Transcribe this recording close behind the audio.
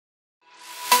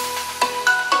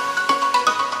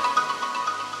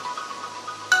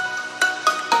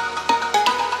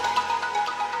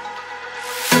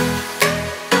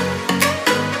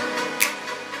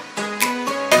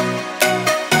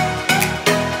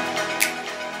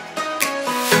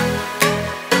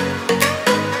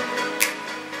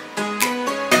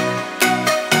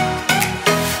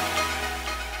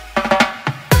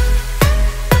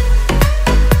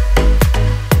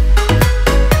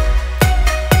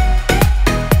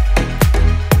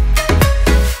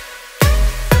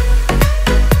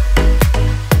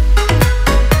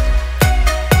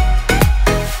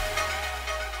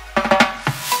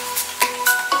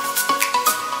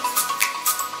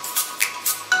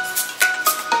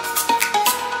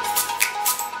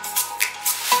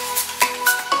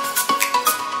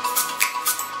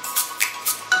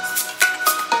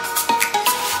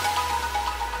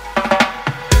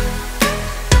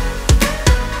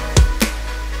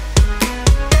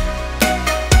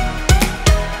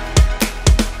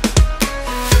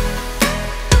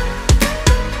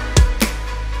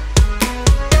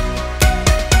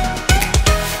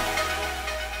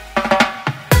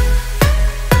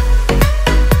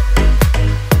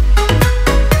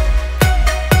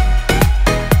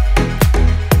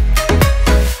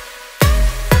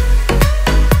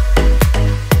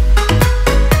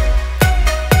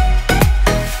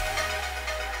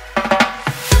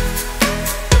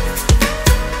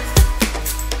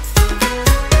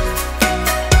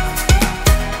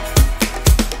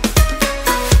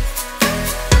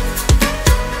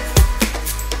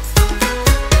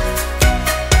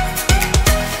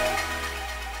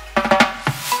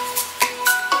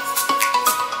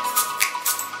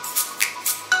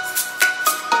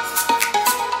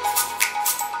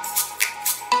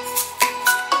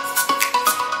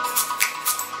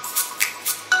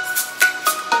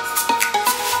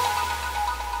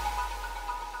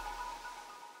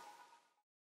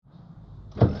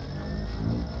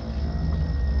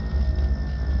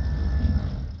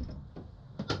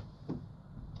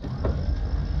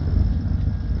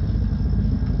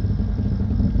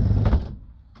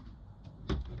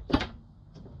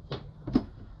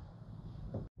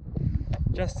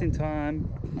just in time.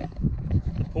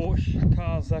 The Porsche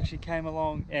cars actually came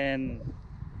along and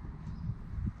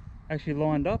actually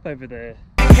lined up over there.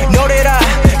 Know that I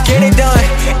get it done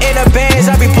in the bands.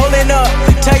 I be pulling up.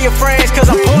 Tell your friends, cause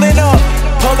I'm pulling up.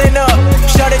 Pulling up,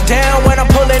 shut it down when I'm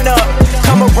pulling up.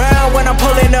 Come around when I'm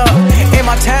pulling up. In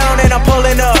my town and I'm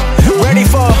pulling up. Ready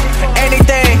for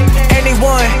anything,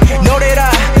 anyone. Know that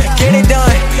I get it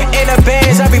done in the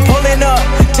bands. I be pulling up.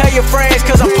 Tell your friends,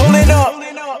 cause I'm pulling up.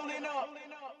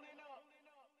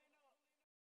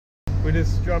 We're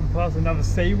just driving past another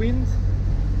sea wind.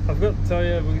 I've got to tell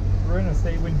you, we're in a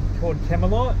sea wind called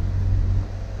Camelot.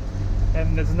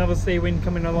 And there's another sea wind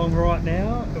coming along right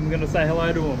now, and we're going to say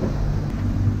hello to them.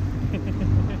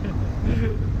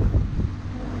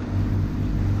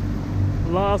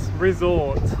 Last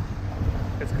Resort,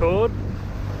 it's called.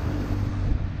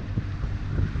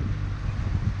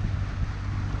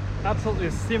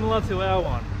 Absolutely similar to our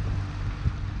one.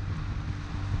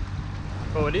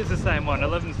 Oh, it is the same one,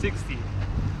 1160.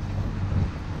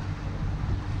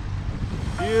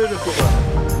 Beautiful,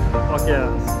 like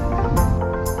ours.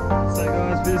 So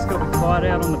guys, we just got the kite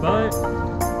out on the boat.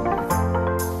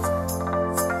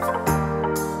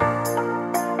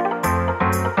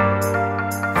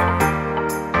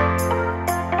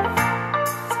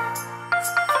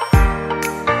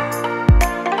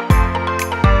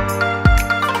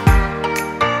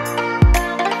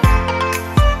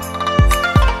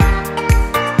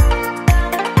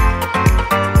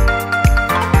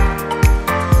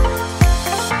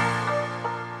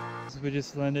 We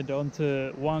just landed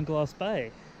onto Wineglass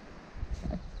Bay.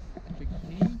 Big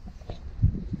key.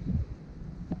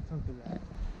 Look at that.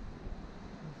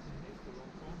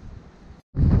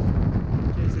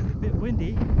 Jeez, it's a bit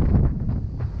windy.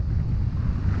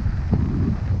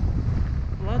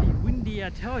 Bloody windy, I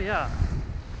tell ya.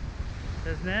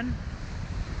 There's Nan.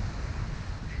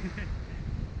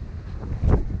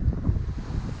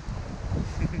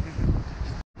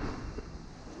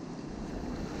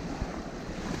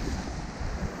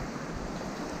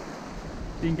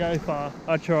 Didn't go far,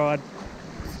 I tried.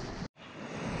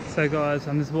 So guys,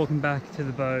 I'm just walking back to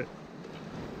the boat.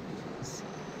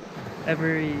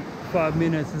 Every 5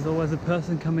 minutes there's always a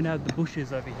person coming out of the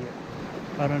bushes over here.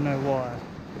 I don't know why.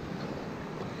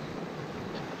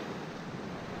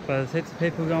 But there's heaps of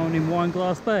people going in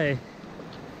Wineglass Bay.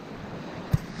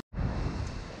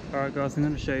 Alright guys, I'm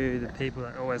going to show you the people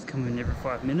that always come in every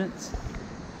 5 minutes.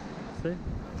 See?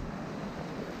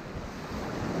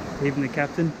 Even the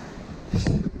captain. So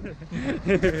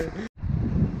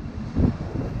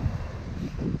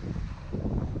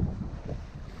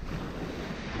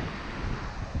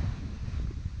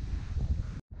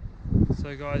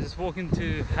guys, just walking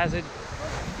to Hazard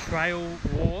Trail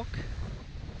Walk.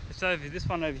 It's over this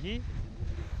one over here.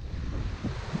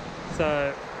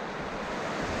 So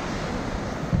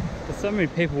there's so many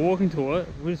people walking to it.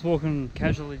 We're just walking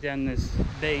casually down this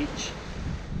beach,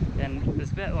 and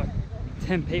there's about like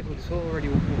 10 people just already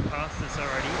walked past us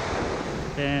already.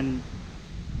 And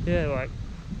yeah, like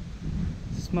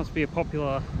this must be a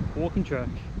popular walking track.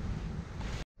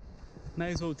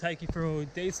 May as well take you for a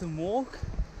decent walk.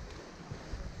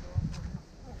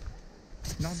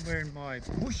 Not wearing my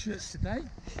bush shirts today.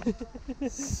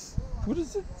 What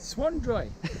is it? Swan dry.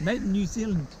 Made in New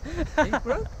Zealand. Hey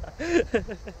bro?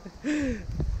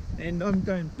 And I'm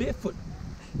going barefoot.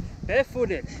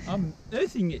 Barefooted. I'm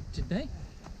earthing it today.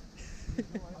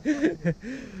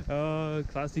 Oh,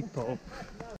 classic pop.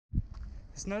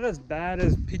 It's not as bad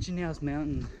as Pigeon House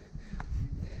Mountain.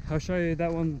 I'll show you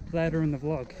that one later in the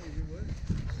vlog.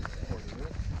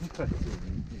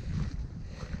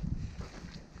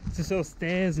 It's just all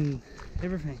stairs and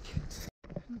everything.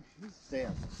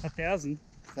 1,000?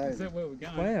 Is that where we're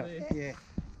going? Wow. Yeah.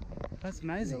 That's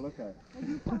amazing. Look at it.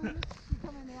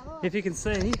 If you can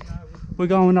see, we're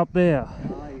going up there.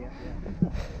 Oh, yeah.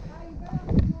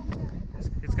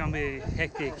 It's gonna be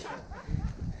hectic.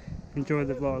 Enjoy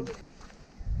the vlog.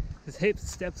 There's heaps of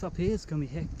steps up here, it's gonna be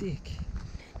hectic.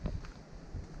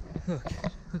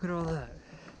 Look at all that.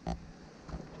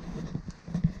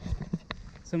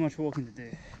 So much walking to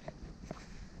do.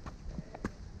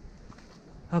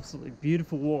 Absolutely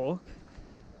beautiful walk.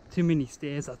 Too many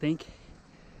stairs, I think,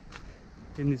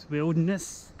 in this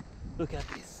wilderness. Look at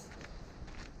this.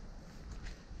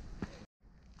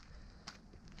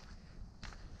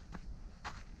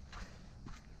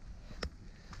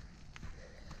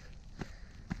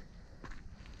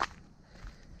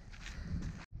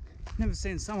 Never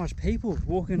seen so much people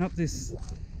walking up this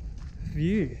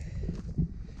view.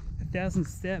 1,000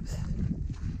 steps,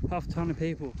 half a ton of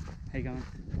people. How you going?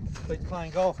 Beats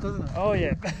playing golf, doesn't it? Oh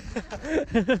yeah.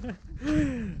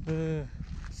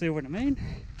 See what I mean?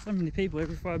 So many people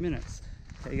every 5 minutes.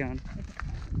 How you going?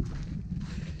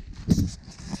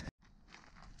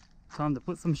 Time to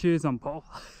put some shoes on, Paul.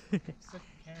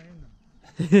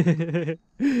 See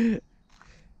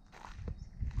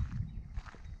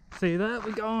that?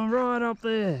 We're going right up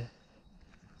there.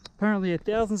 Apparently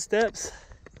 1,000 steps.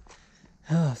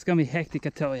 Oh, it's gonna be hectic, I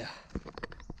tell ya.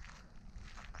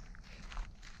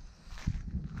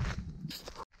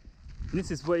 This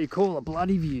is what you call a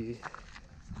bloody view.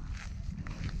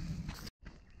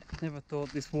 Never thought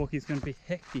this walk is going to be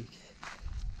hectic.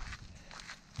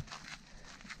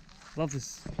 Love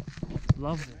this.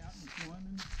 Love this.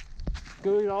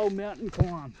 Good old mountain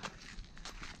climb.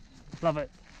 Love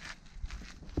it.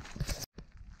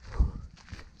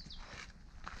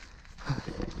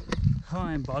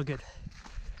 I am buggered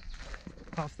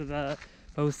after that,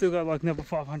 but we've still got like another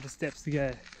 500 steps to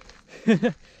go.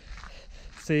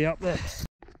 See you up there.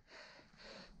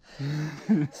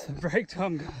 It's break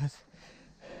time, guys.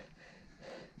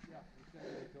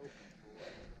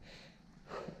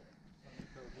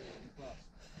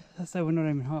 Let's say we're not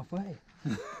even halfway.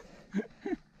 We're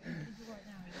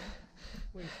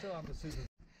still under super.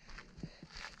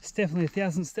 It's definitely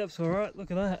 1,000 steps, alright, look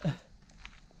at that.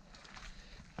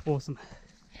 Awesome.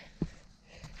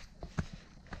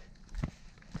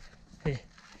 Here.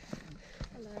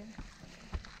 Hello.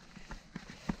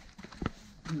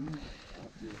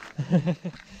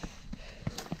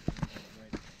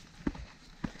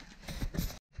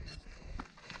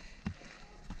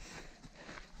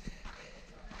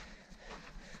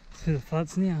 To the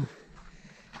floods now.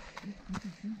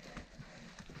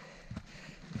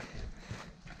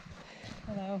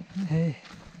 Hello. Hey.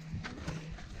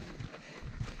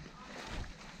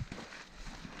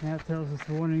 Now it tells us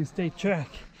the warning steep track.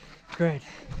 Great.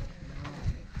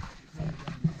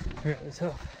 We're at the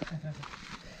top.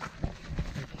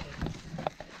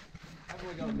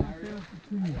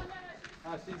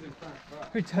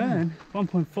 Return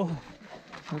 1.4.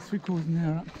 That's 3/4 an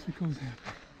hour up, 3/4 an hour.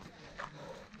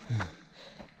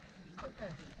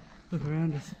 Look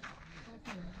around us.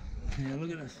 Yeah,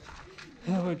 look at us.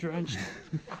 Oh, we're drenched.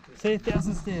 See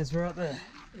 1,000 stairs right there.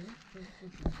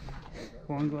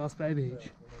 Wineglass Bay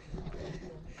Beach.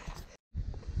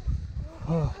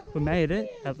 Oh, we made it,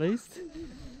 at least.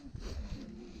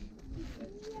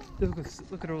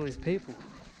 Look at all these people.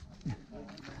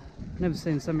 Never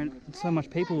seen so much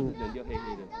people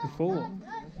before.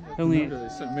 Only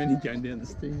There's so many going down the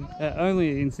stairs.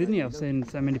 only in Sydney I've seen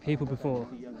so many people before.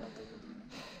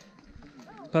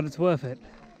 But it's worth it.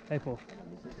 Hey Paul.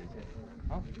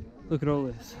 Look at all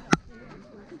this.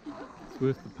 It's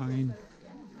worth the pain.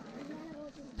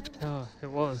 Oh,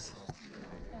 it was.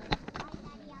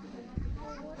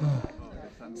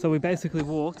 So we basically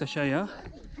walked, I'll show you,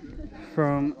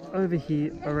 from over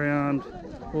here around,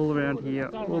 all around here,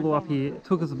 all the way up here. It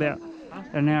took us about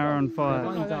an hour and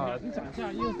 5.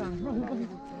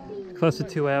 Close to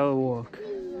 2-hour walk.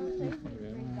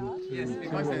 Yes,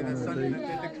 because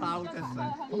the clouds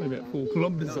are Probably about 4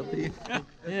 kilometres up here.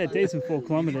 Yeah, decent 4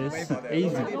 kilometres.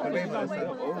 Easy.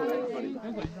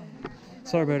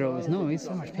 Sorry about all this noise,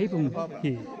 so much people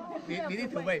here. we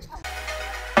need to wait.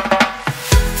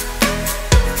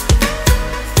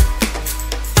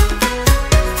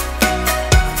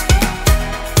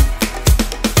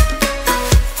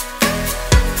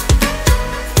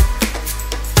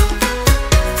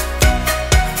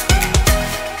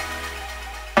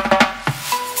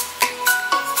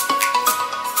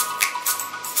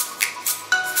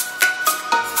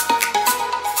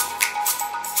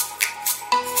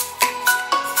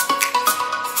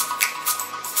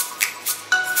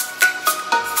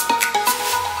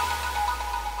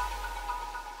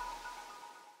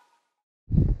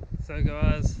 So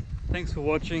guys, thanks for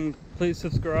watching. Please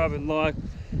subscribe and like.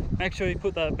 Make sure you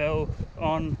put that bell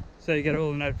on so you get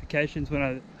all the notifications when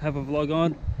I have a vlog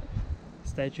on.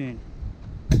 Stay tuned.